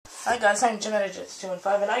Hi guys, I'm Gemini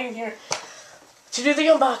 215 and I am here to do the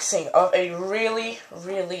unboxing of a really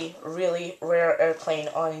rare airplane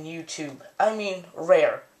on YouTube. I mean,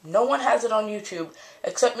 rare. No one has it on YouTube,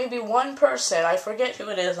 except maybe one person. I forget who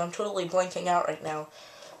it is. I'm totally blanking out right now.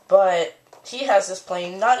 But he has this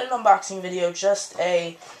plane, not an unboxing video, just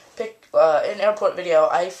an airport video.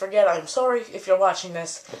 I forget. I'm sorry if you're watching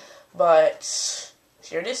this, but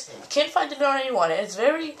here it is. Can't find it on anyone. It's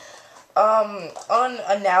very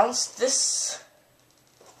unannounced. This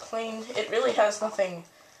plane, it really has nothing,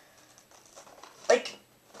 like,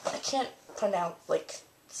 I can't pronounce,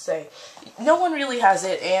 say. No one really has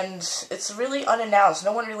it, and it's really unannounced.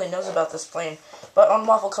 No one really knows about this plane. But on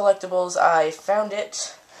Waffle Collectibles, I found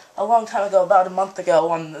it a long time ago, about a month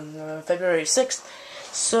ago, on February 6th.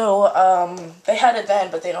 So, they had it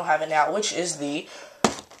then, but they don't have it now, which is the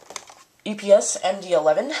UPS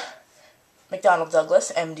md11. McDonnell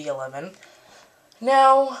Douglas md11.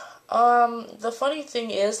 Now, the funny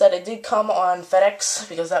thing is that it did come on FedEx,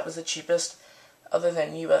 because that was the cheapest, other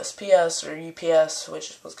than USPS or UPS,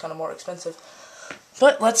 which was kind of more expensive.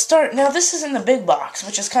 But let's start. Now, this is in the big box,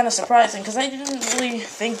 which is kind of surprising, because I didn't really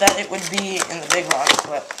think that it would be in the big box,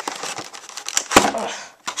 but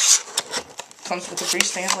comes with a free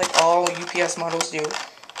stand like all UPS models do.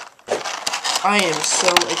 I am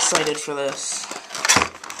so excited for this.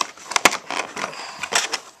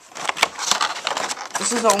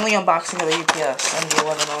 This is the only unboxing of the UPS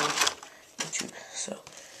md11 on YouTube, so.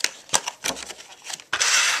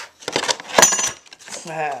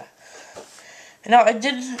 Now, I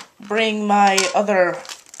did bring my other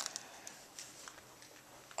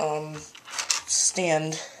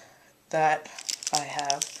stand that I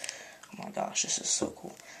have. Oh my gosh, this is so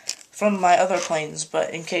cool. From my other planes, but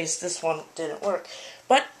in case this one didn't work.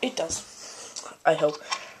 But it does, I hope.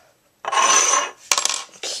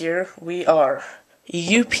 Here we are.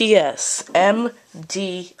 UPS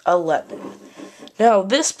md11. Now,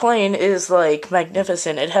 this plane is, like,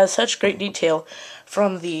 magnificent. It has such great detail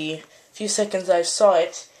from the few seconds I saw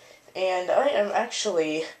it, and I am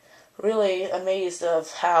actually really amazed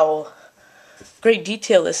of how great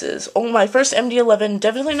detail this is. Oh, my first md11,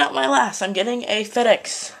 definitely not my last. I'm getting a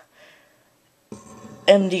FedEx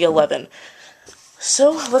md11.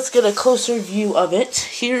 So, let's get a closer view of it.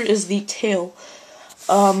 Here is the tail.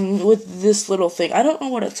 With this little thing. I don't know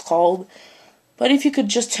what it's called, but if you could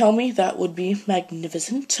just tell me, that would be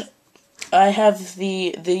magnificent. I have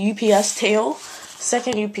the UPS tail,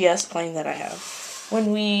 second UPS plane that I have.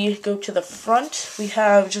 When we go to the front, we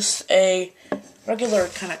have just a regular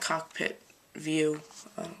kind of cockpit view.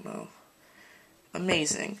 I don't know.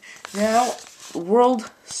 Amazing. Now,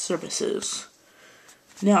 World Services.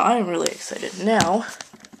 Now, I am really excited. Now,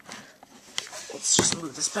 let's just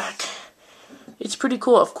move this back. It's pretty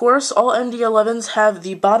cool. Of course, all md11s have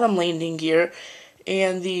the bottom landing gear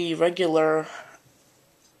and the regular,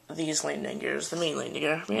 these landing gears, the main landing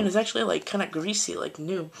gear. Man, it's actually, like, kind of greasy, like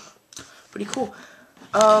new. Pretty cool.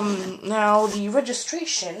 Now, the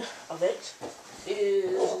registration of it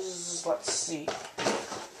is, let's see.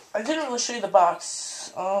 I didn't really show you the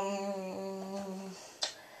box.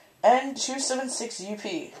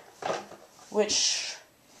 N276UP, which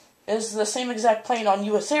is the same exact plane on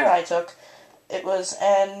US Air I took. It was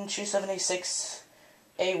N276AY,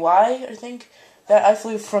 I think, that I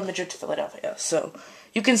flew from Madrid to Philadelphia. So,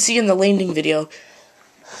 you can see in the landing video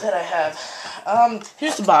that I have.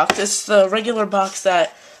 Here's the box. It's the regular box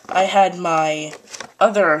that I had my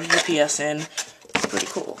other UPS in. It's pretty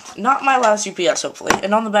cool. Not my last UPS, hopefully.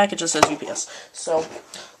 And on the back, it just says UPS. So,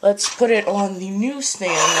 let's put it on the new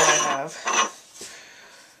stand that I have.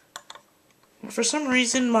 For some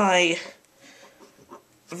reason, my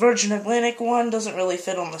Virgin Atlantic one doesn't really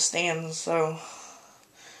fit on the stand, so.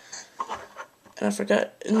 And I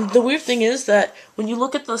forgot. And the weird thing is that when you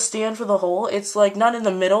look at the stand for the hole, it's like not in the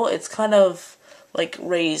middle, it's kind of like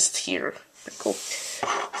raised here. Pretty cool.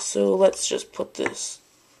 So let's just put this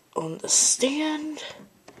on the stand.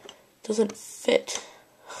 Doesn't fit.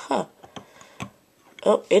 Huh.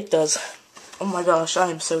 Oh, it does. Oh my gosh, I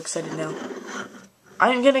am so excited now.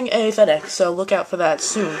 I am getting a FedEx, so look out for that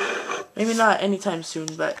soon. Maybe not anytime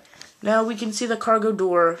soon, but now we can see the cargo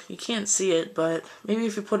door. You can't see it, but maybe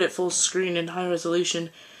if you put it full screen in high resolution,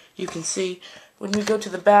 you can see. When we go to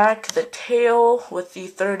the back, the tail with the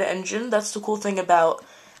third engine, that's the cool thing about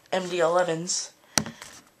md11s.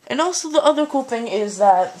 And also the other cool thing is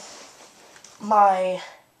that my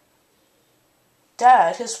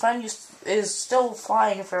dad, his friend, is still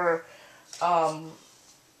flying for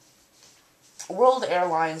World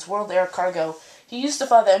Airlines, World Air Cargo. He used to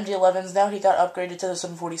fly the md11s, now he got upgraded to the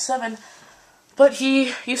 747, But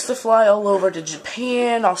he used to fly all over to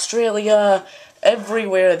Japan, Australia,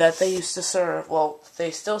 everywhere that they used to serve. Well, they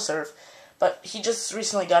still serve. But he just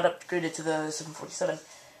recently got upgraded to the 747.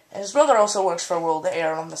 And his brother also works for World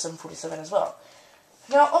Air on the 747 as well.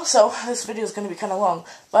 Now, also, this video is going to be kind of long,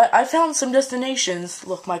 but I found some destinations.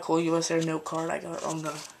 Look, my cool US Air note card I got on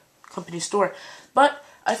the company store. But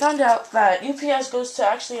I found out that UPS goes to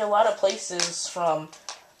actually a lot of places from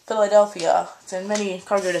Philadelphia to many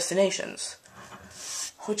cargo destinations,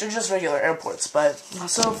 which are just regular airports. But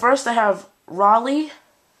so first I have Raleigh,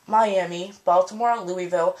 Miami, Baltimore,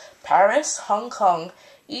 Louisville, Paris, Hong Kong,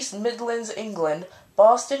 East Midlands, England,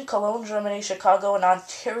 Boston, Cologne, Germany, Chicago, and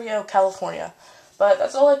Ontario, California. But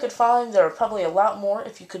that's all I could find. There are probably a lot more.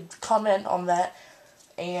 If you could comment on that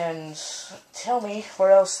and tell me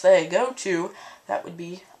where else they go to, that would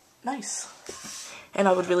be nice. And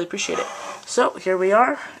I would really appreciate it. So, here we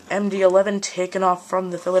are. MD11 taken off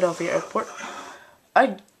from the Philadelphia airport.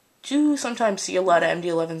 I do sometimes see a lot of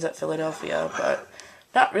MD11s at Philadelphia, but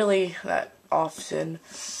not really that often.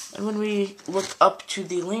 And when we look up to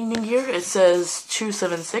the landing gear, it says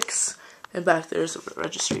 276, and back there's a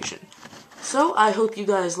registration. So, I hope you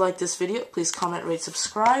guys liked this video. Please comment, rate,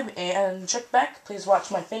 subscribe, and check back. Please watch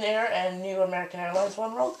my Finnair and new American Airlines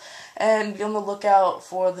One World. And be on the lookout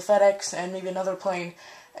for the FedEx and maybe another plane,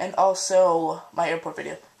 and also my airport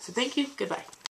video. So thank you, goodbye.